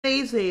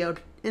In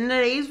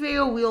today's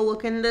video, we'll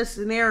look into a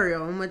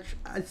scenario in which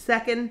a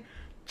second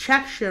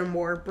Chechen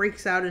War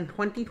breaks out in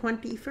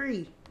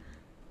 2023.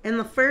 And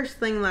the first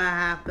thing that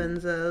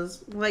happens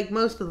is, like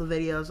most of the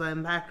videos that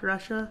impact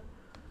Russia,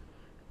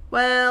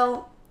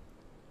 well,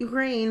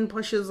 Ukraine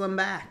pushes them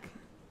back.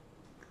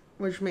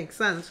 Which makes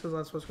sense, because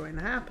that's what's going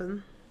to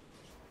happen.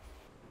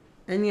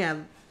 And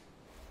yeah,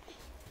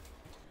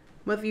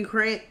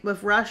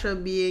 with Russia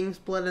being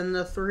split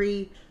into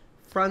three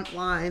front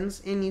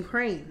lines in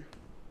Ukraine.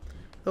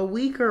 The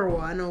weaker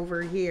one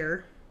over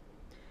here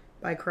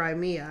by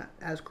Crimea,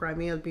 as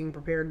Crimea is being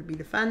prepared to be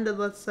defended,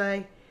 let's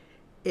say,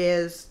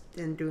 is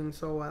in doing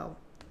so well.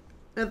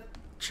 With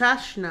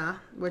Chechnya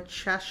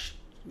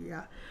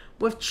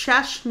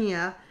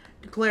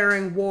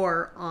declaring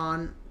war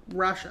on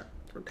Russia.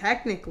 So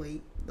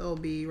technically, they'll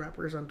be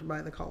represented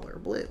by the color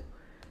blue,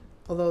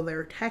 although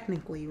they're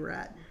technically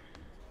red.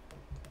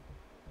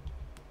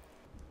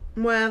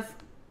 With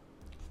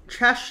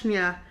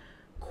Chechnya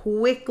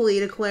quickly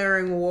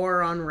declaring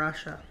war on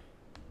Russia.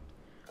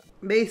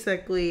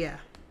 Basically, yeah.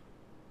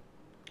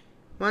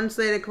 Once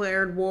they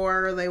declared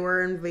war, they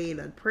were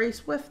invaded pretty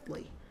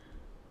swiftly.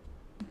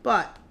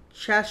 But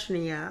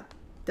Chechnya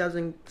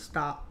doesn't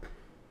stop,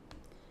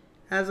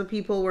 as the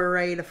people were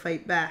ready to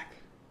fight back.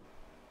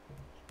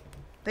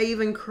 They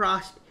even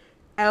crossed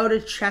out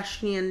of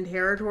Chechen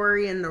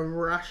territory into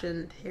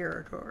Russian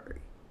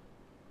territory,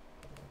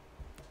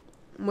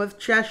 with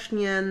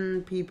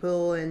Chechen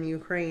people in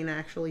Ukraine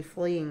actually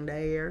fleeing to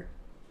here.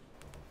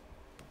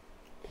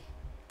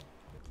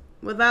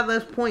 At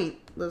this point,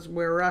 this is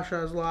where Russia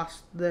has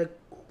lost the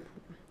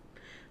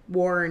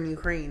war in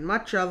Ukraine.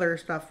 Much other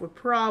stuff would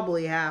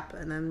probably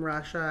happen in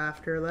Russia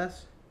after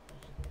this,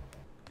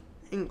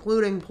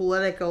 including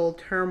political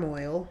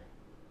turmoil.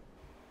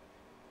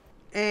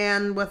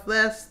 And with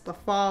this, the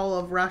fall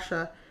of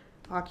Russia,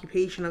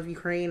 occupation of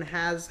Ukraine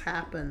has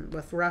happened,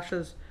 with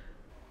Russia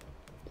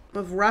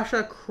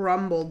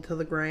crumbled to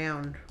the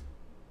ground.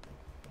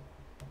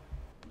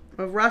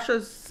 With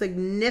Russia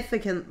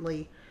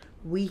significantly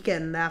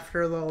weakened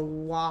after the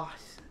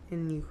loss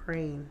in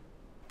Ukraine.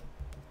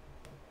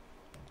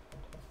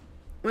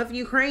 With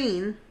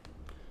Ukraine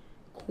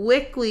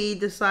quickly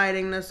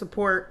deciding to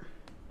support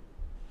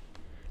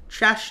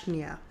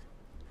Chechnya.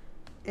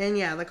 And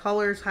yeah, the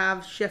colors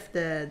have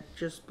shifted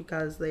just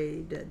because they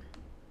did.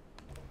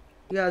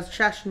 Because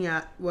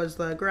Chechnya was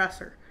the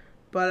aggressor.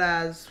 But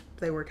as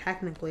they were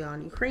technically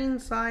on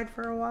Ukraine's side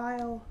for a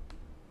while.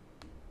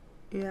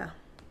 Yeah.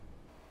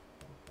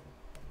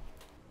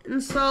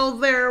 And so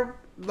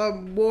the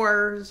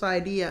war's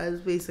idea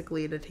is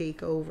basically to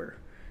take over.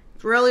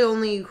 It's really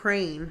only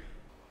Ukraine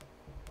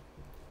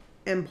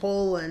and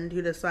Poland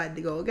who decide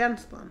to go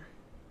against them.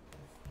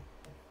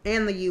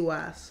 And the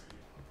US.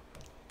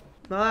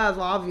 Well, that's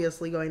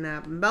obviously going to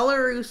happen.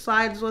 Belarus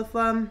sides with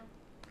them,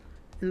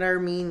 and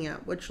Armenia,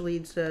 which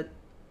leads to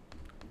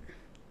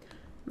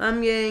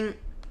them getting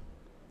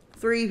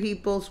 3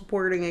 people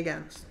supporting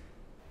against.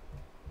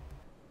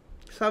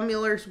 Some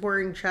people are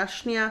supporting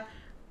Chechnya,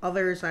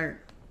 others aren't.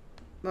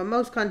 But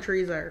most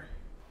countries are.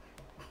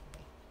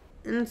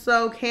 And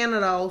so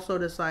Canada also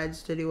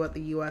decides to do what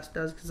the US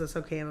does, because that's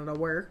how Canada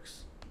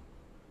works.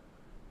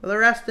 But the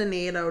rest of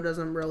NATO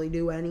doesn't really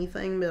do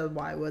anything, because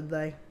why would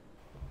they?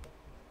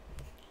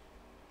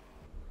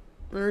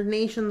 There's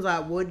nations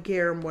that would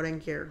care and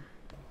wouldn't care.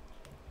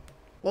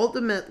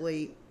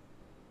 Ultimately,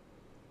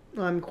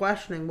 I'm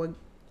questioning,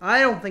 I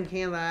don't think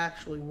Canada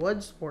actually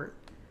would support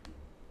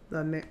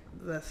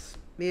this,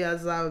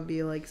 because that would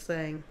be like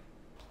saying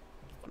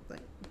something.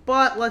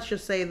 But let's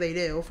just say they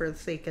do, for the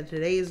sake of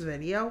today's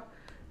video.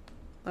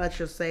 Let's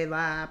just say that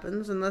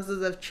happens, and this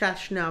is if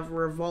Chechnya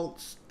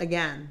revolts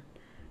again.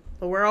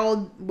 The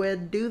world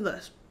would do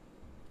this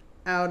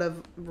out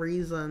of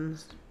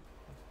reasons.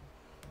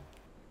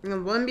 It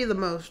wouldn't be the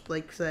most,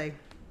 like, say,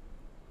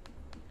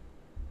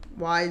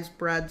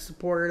 widespread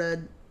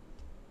supported.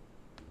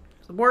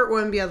 Support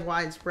wouldn't be as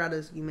widespread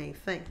as you may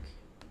think.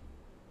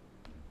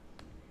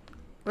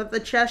 With the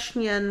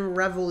Chechen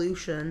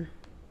Revolution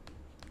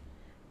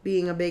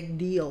being a big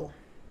deal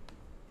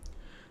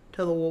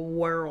to the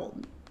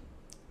world,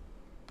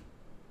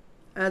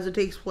 as it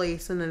takes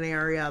place in an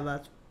area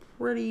that's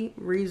pretty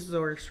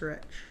resource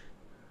rich.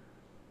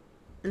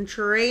 And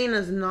terrain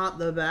is not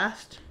the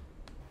best.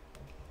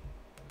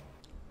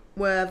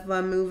 With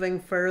them moving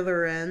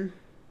further in,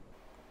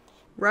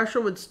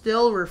 Russia would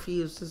still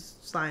refuse to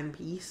sign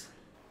peace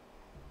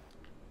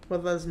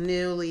with this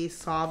newly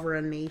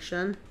sovereign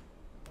nation.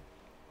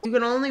 You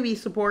can only be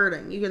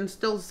supporting. You can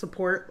still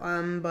support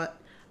them, but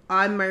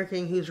I'm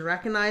marking who's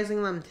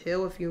recognizing them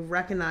too. If you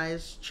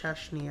recognize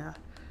Chechnya,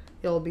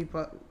 you'll be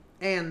put,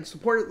 and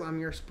support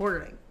them, you're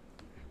supporting.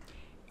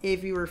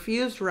 If you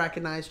refuse to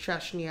recognize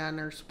Chechnya and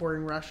are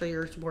supporting Russia,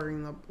 you're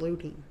supporting the blue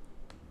team.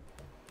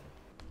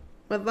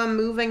 With them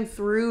moving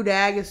through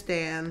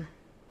Dagestan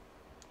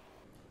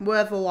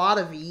with a lot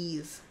of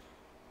ease.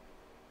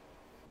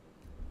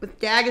 With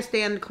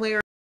Dagestan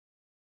declaring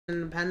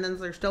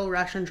independence, there's still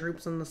Russian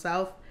troops in the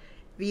south.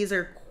 these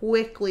are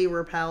quickly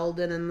repelled,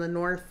 and in the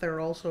north they're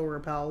also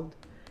repelled.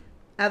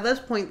 At this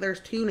point, there's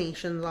 2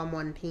 nations on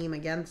one team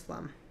against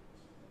them.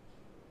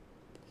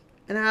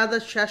 And how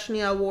does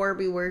Chechen War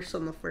be worse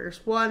than the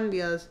first one?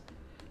 Because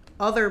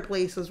other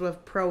places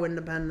with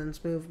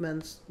pro-independence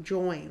movements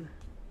join,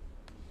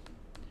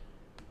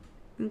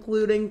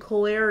 including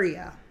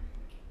Karelia.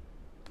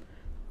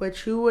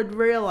 Which, who would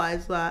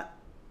realize that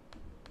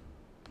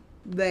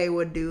they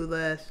would do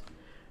this?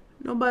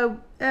 Nobody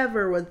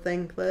ever would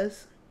think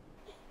this.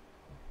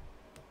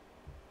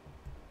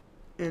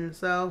 And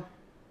so,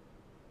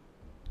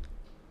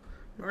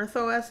 North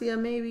Ossetia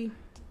maybe.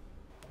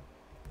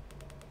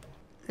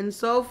 And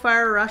so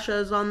far, Russia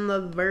is on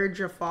the verge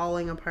of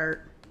falling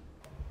apart,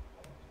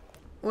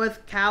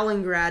 with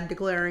Kaliningrad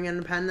declaring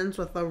independence,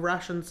 with the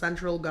Russian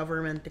central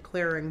government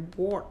declaring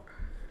war.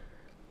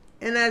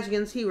 And as you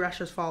can see,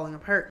 Russia's falling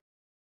apart.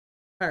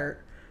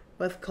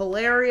 With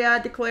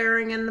Karelia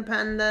declaring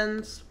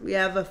independence, we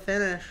have a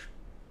Finnish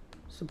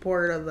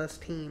support of this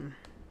team.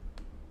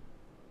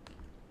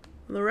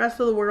 The rest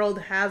of the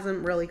world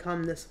hasn't really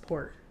come to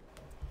support,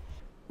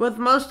 with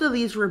most of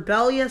these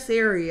rebellious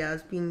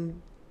areas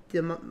being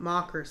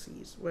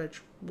democracies,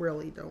 which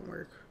really don't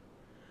work.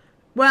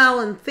 Well,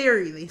 in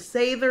theory, they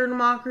say they're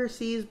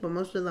democracies, but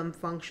most of them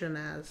function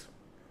as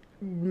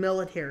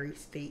military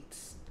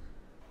states.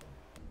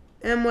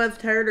 And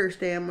with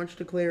Tatarstan, which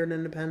declared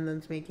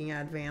independence, making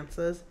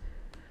advances.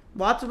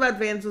 Lots of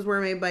advances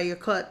were made by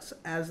Yakuts,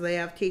 as they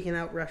have taken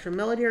out Russian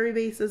military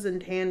bases, and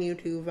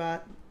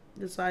Tanyutuvat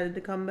decided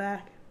to come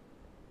back.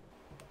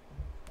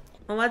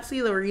 Well, let's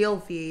see the real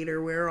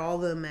theater where all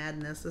the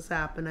madness is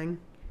happening.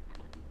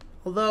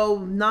 Although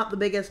not the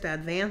biggest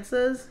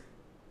advances,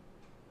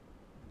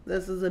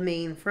 this is the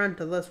main front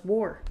of this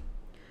war.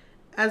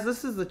 As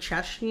this is the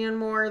Chechen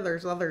War,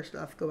 there's other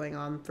stuff going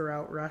on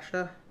throughout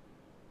Russia.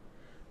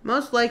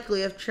 Most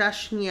likely, if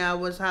Chechnya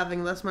was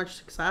having this much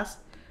success,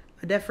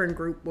 a different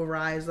group will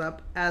rise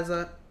up as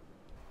a,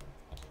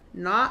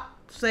 not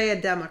say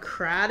a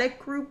democratic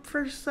group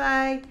per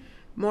se,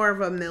 more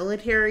of a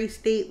military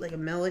state, like a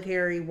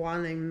military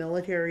wanting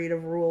military to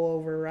rule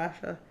over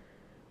Russia.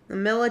 The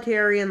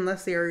military in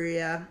this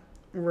area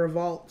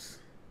revolts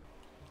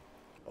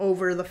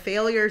over the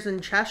failures in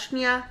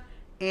Chechnya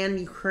and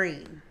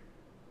Ukraine.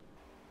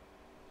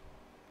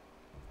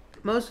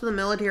 Most of the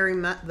military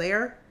met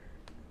there,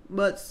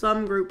 but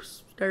some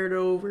groups started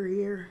over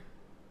here.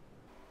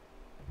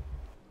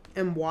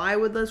 And why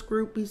would this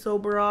group be so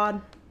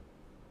broad?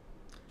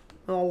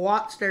 Well, a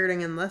lot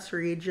starting in this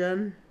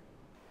region.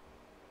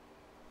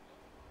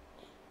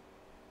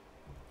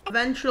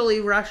 Eventually,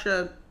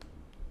 Russia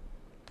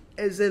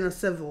is in a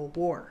civil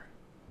war.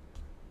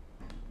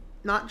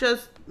 Not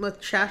just with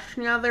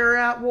Chechnya they're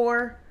at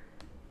war,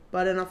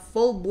 but in a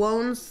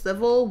full-blown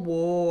civil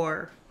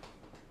war.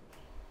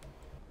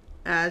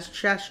 As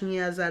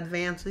Chechnya is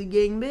advancing,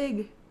 getting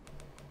big.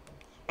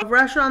 With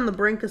Russia on the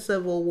brink of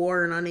civil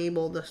war and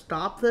unable to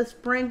stop this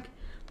brink,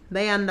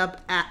 they end up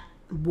at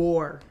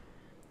war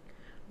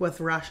with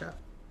Russia.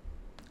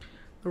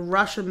 The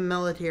Russian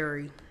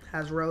military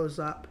has rose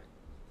up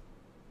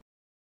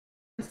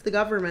against the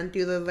government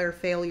due to their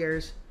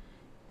failures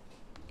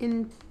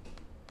in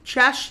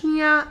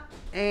Chechnya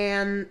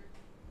and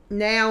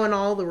now in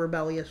all the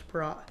rebellious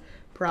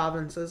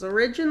provinces.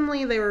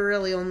 Originally, they were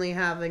really only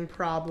having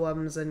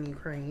problems in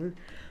Ukraine.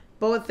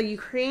 But with the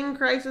Ukraine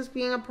crisis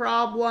being a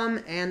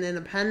problem and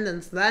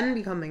independence then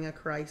becoming a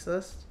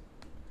crisis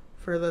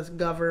for this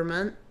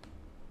government,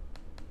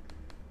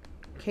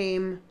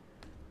 came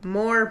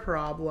more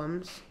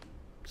problems,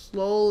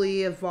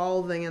 slowly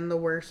evolving into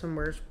worse and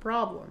worse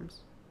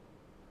problems.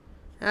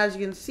 As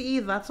you can see,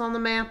 that's on the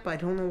map. I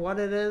don't know what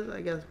it is.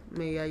 I guess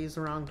maybe I used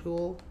the wrong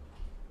tool.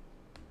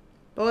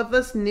 But with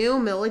this new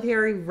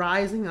military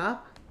rising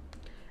up,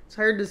 it's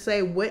hard to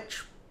say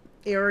which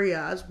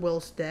areas will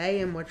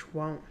stay and which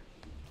won't.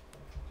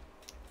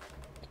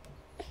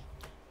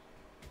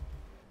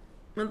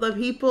 With the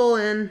people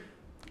in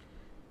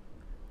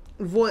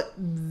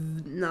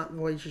not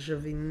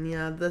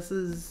Voichechivinia, this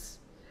is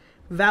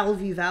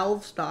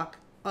Valstock,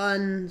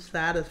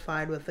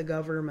 unsatisfied with the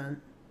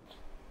government.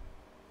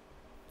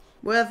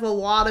 With a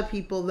lot of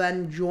people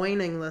then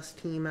joining this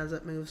team as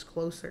it moves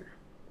closer.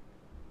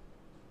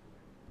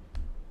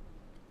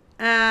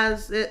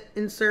 As it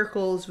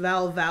encircles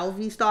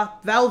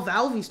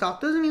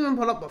Valstock doesn't even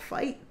put up a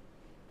fight.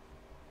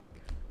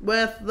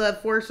 With the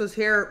forces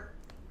here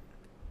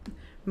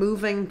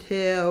moving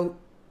to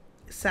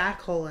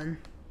Sakhalin,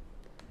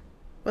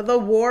 with the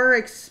war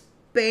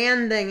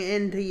expanding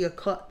into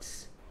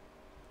Yakuts.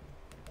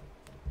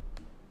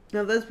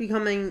 Now this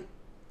becoming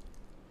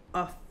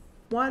a...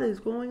 What is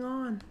going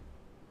on?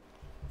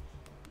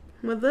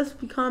 With this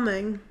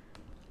becoming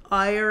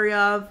an area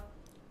of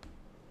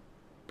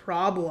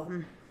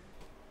problem.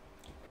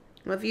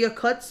 With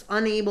Yakuts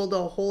unable to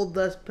hold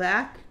this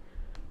back,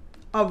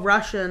 a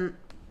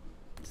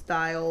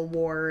Russian-style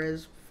war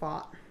is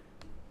fought.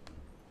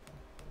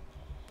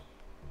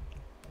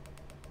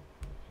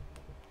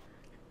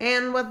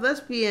 And with this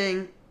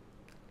being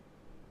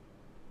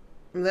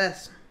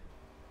this.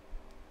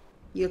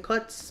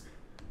 Yakutsk.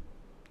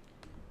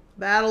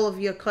 Battle of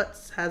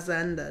Yakutsk has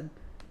ended.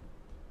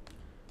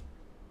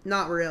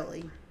 Not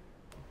really.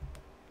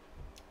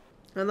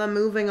 And then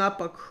moving up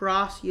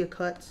across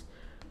Yakutsk,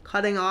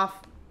 cutting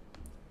off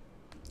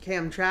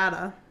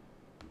Kamchatka,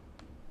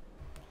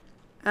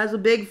 as a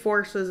big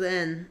forces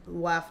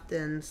left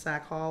in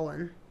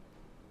Sakhalin.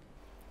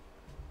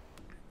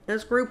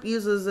 This group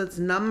uses its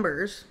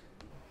numbers,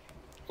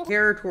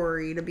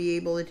 territory, to be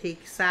able to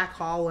take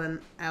Sakhalin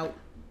out.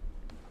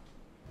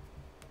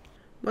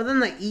 But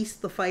in the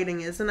east, the fighting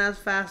isn't as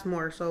fast,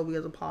 more so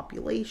because of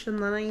population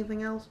than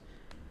anything else.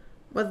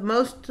 With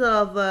most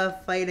of the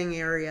fighting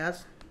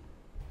areas,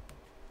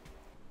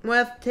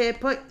 to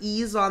put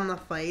ease on the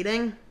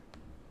fighting,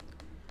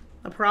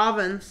 the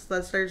province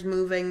that starts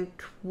moving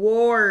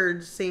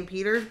towards St.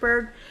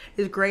 Petersburg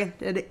is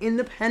granted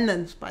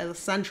independence by the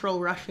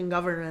central Russian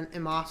government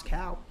in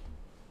Moscow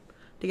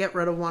to get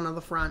rid of one of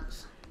the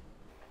fronts.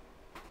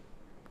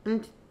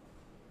 And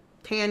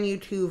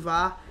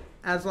Tanyutuva,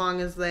 as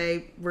long as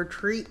they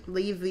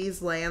leave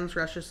these lands,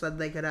 Russia said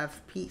they could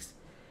have peace.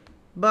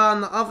 But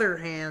on the other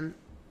hand,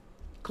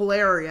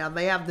 Kalaria,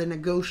 they have to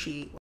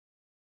negotiate.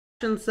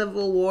 Russian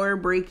civil war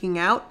breaking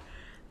out.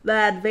 The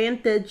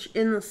advantage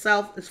in the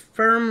south is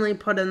firmly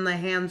put in the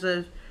hands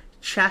of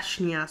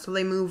Chechnya, so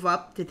they move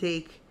up to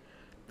take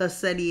the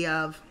city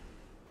of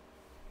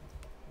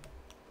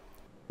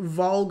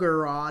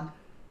Volgorod,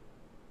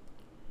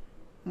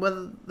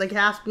 with the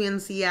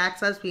Caspian Sea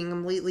access being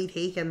completely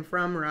taken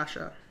from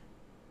Russia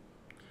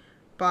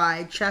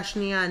by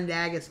Chechnya and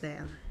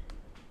Dagestan.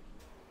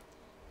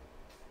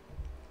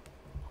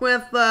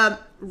 With the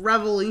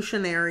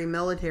revolutionary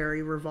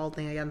military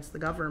revolting against the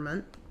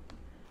government,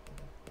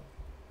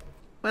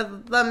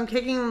 with them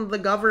kicking the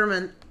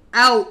government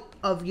out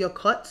of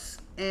Yakutsk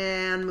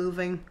and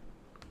moving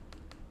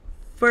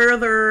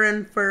further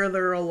and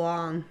further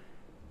along.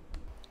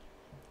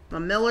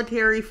 The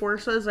military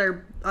forces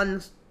are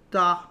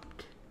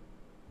unstopped.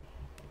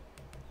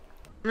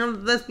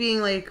 This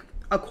being like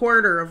a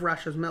quarter of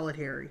Russia's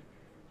military.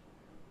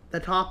 The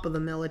top of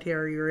the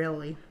military,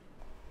 really.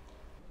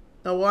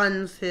 The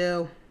ones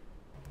who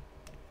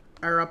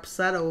are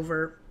upset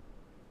over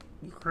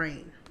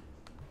Ukraine.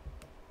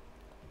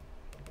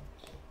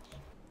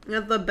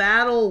 The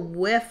battle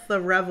with the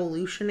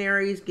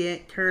revolutionaries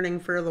turning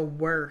for the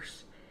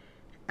worse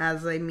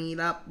as they meet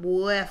up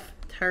with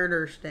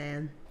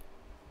Tatarstan.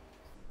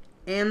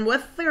 And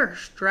with their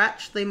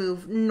stretch, they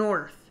move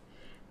north,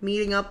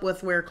 meeting up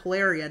with where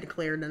Kalaria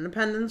declared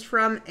independence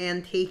from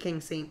and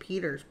taking St.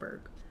 Petersburg.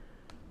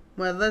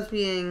 Well, this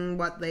being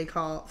what they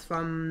call,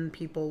 some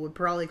people would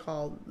probably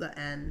call the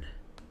end.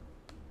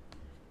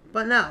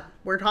 But no,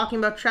 we're talking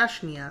about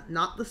Chechnya,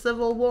 not the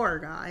Civil War,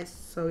 guys.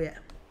 So yeah.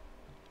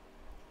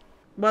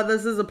 But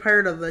this is a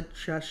part of the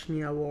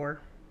Chechnya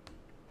War.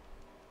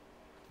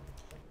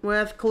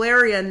 With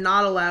Kalaria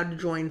not allowed to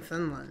join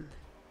Finland.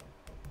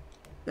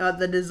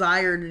 The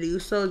desire to do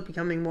so is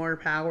becoming more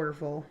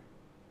powerful.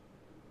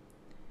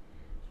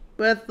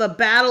 With the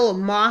Battle of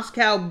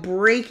Moscow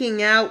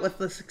breaking out with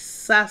the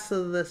success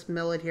of this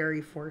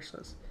military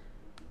forces.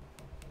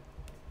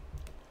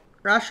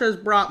 Russia's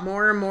brought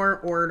more and more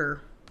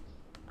order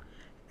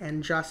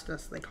and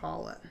justice, they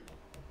call it.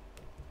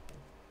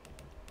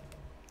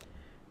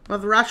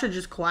 With Russia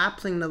just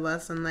collapsing to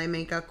this, and they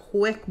make a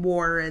quick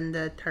war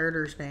into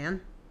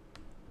Tatarstan.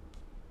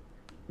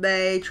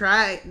 They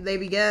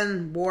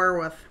begin war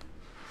with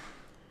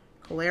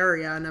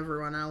Kalaria and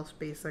everyone else,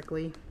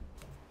 basically.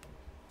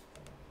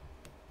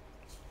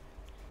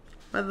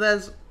 With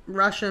this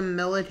Russian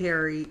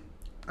military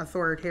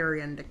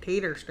authoritarian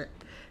dictatorship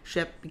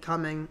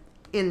becoming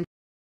in.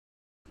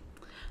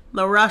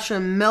 The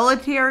Russian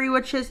military,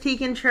 which has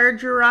taken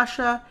charge of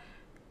Russia,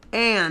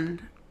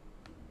 and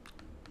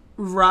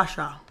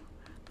Russia,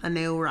 a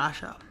new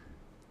Russia,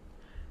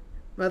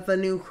 with the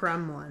new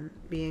Kremlin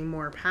being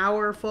more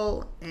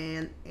powerful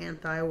and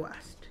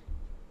anti-West.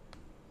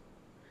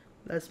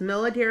 This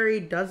military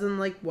doesn't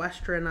like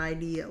Western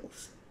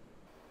ideals.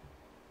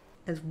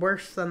 It's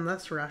worse than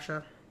this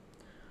Russia,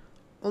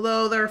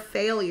 although their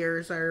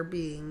failures are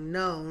being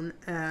known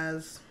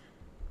as,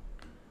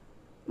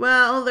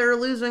 well, they're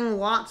losing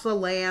lots of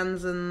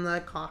lands in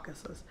the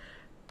Caucasus,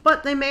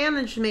 but they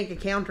managed to make a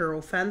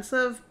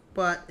counter-offensive,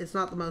 but it's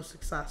not the most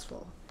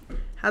successful.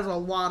 Has a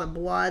lot of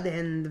blood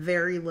and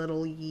very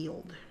little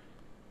yield.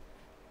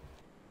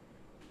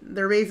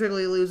 They're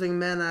basically losing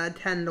men at a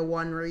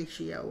 10-to-1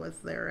 ratio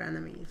with their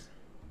enemies.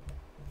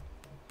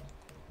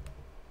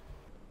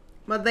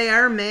 But they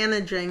are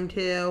managing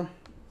to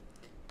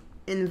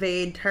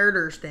invade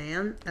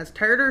Tatarstan, as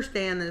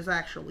Tatarstan is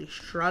actually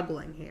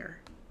struggling here.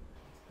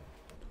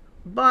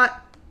 But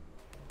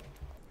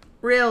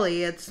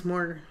really, it's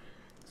more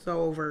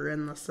so over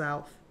in the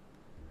south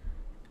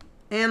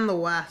and the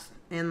west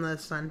and the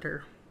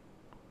center.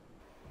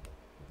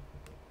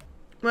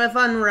 With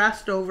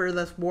unrest over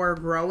this war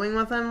growing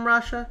within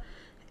Russia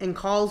and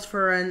calls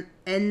for an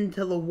end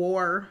to the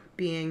war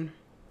being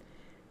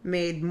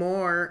made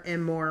more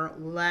and more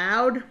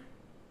loud,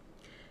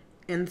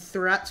 and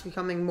threats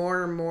becoming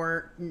more and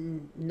more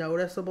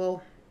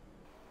noticeable,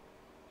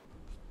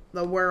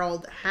 the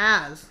world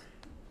has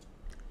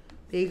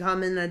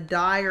become in a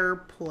dire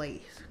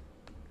place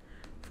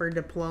for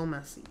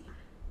diplomacy.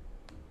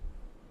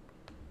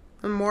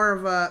 And more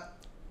of a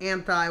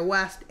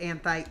anti-West,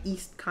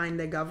 anti-East kind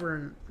of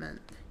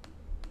government.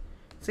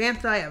 It's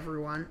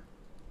anti-everyone.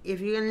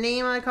 If you can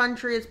name a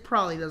country, it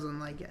probably doesn't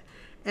like it.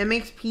 It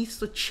makes peace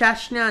with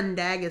Chechnya and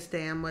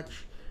Dagestan,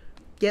 which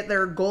get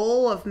their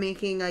goal of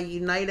making a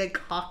united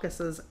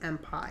Caucasus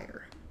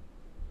empire.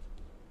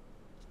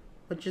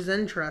 Which is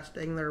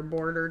interesting, their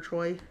border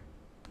choice.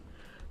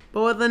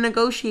 But with the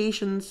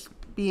negotiations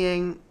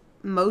being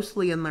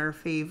mostly in their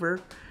favor,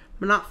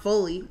 but not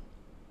fully,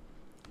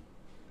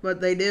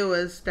 what they do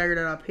is start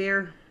it up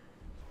here.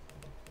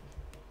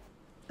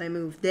 They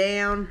move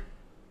down,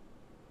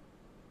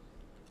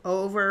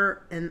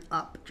 over, and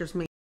up. Just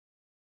make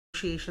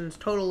negotiations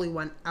totally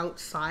went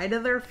outside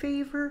of their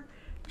favor.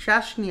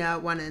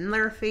 Chechnya went in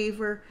their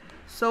favor.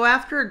 So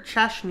after the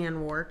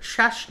Chechen War,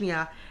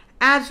 Chechnya,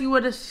 as you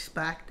would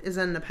expect, is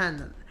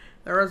independent.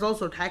 There is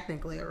also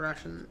technically a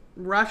Russian.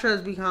 Russia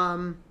has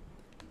become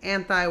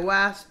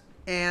anti-West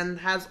and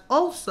has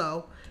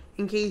also,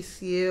 in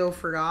case you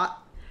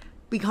forgot,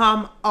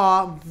 become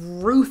a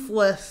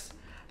ruthless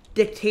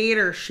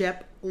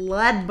dictatorship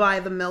led by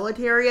the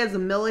military, as the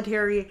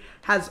military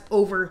has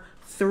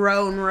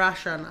overthrown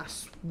Russia in a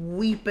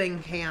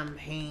sweeping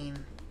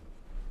campaign.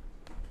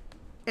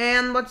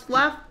 And what's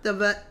left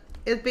of it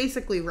is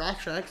basically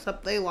Russia,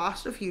 except they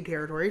lost a few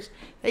territories.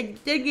 They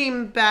did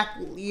gain back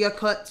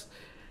Yakutsk,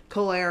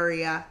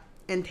 Karelia,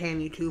 and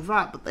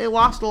Tanyutuva, but they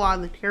lost a lot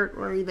of the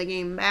territory. They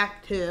gained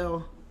back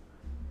to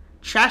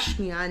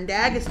Chechnya and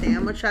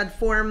Dagestan, which had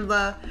formed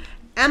the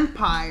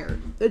empire,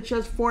 which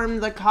has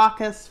formed the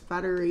Caucasus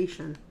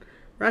Federation.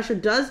 Russia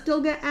does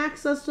still get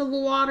access to the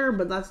water,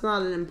 but that's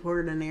not an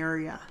important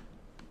area.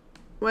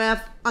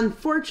 With,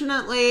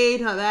 unfortunately,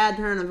 to a bad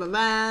turn of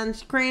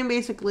events, Ukraine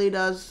basically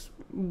does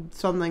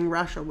something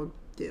Russia would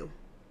do.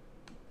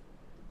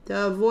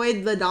 To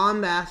avoid the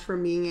Donbass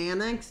from being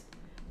annexed,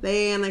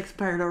 they annex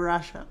part of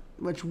Russia,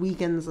 which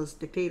weakens this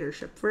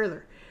dictatorship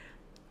further.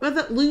 With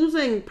it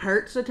losing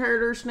parts of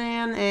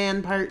Tatarstan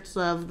and parts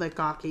of the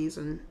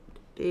Caucasian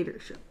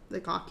dictatorship, the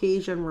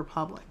Caucasian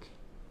Republic.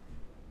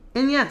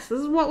 And yes,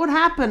 this is what would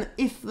happen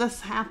if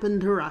this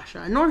happened to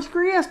Russia. And North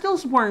Korea is still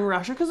supporting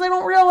Russia because they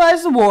don't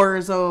realize the war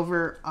is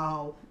over.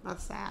 Oh,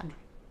 that's sad.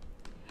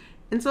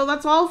 And so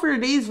that's all for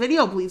today's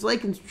video. Please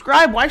like and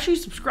subscribe. Why should you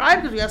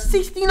subscribe? Because we have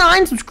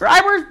 69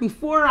 subscribers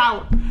before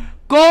our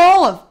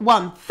goal of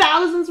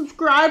 1,000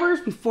 subscribers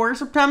before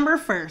September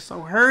 1st.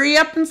 So hurry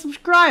up and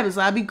subscribe, as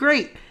that'd be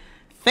great.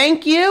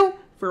 Thank you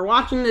for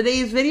watching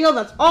today's video.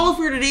 That's all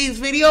for today's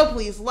video.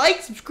 Please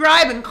like,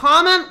 subscribe, and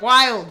comment.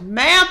 Wild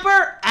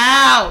Mapper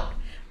out.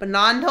 But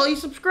not until you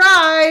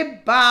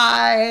subscribe.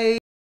 Bye.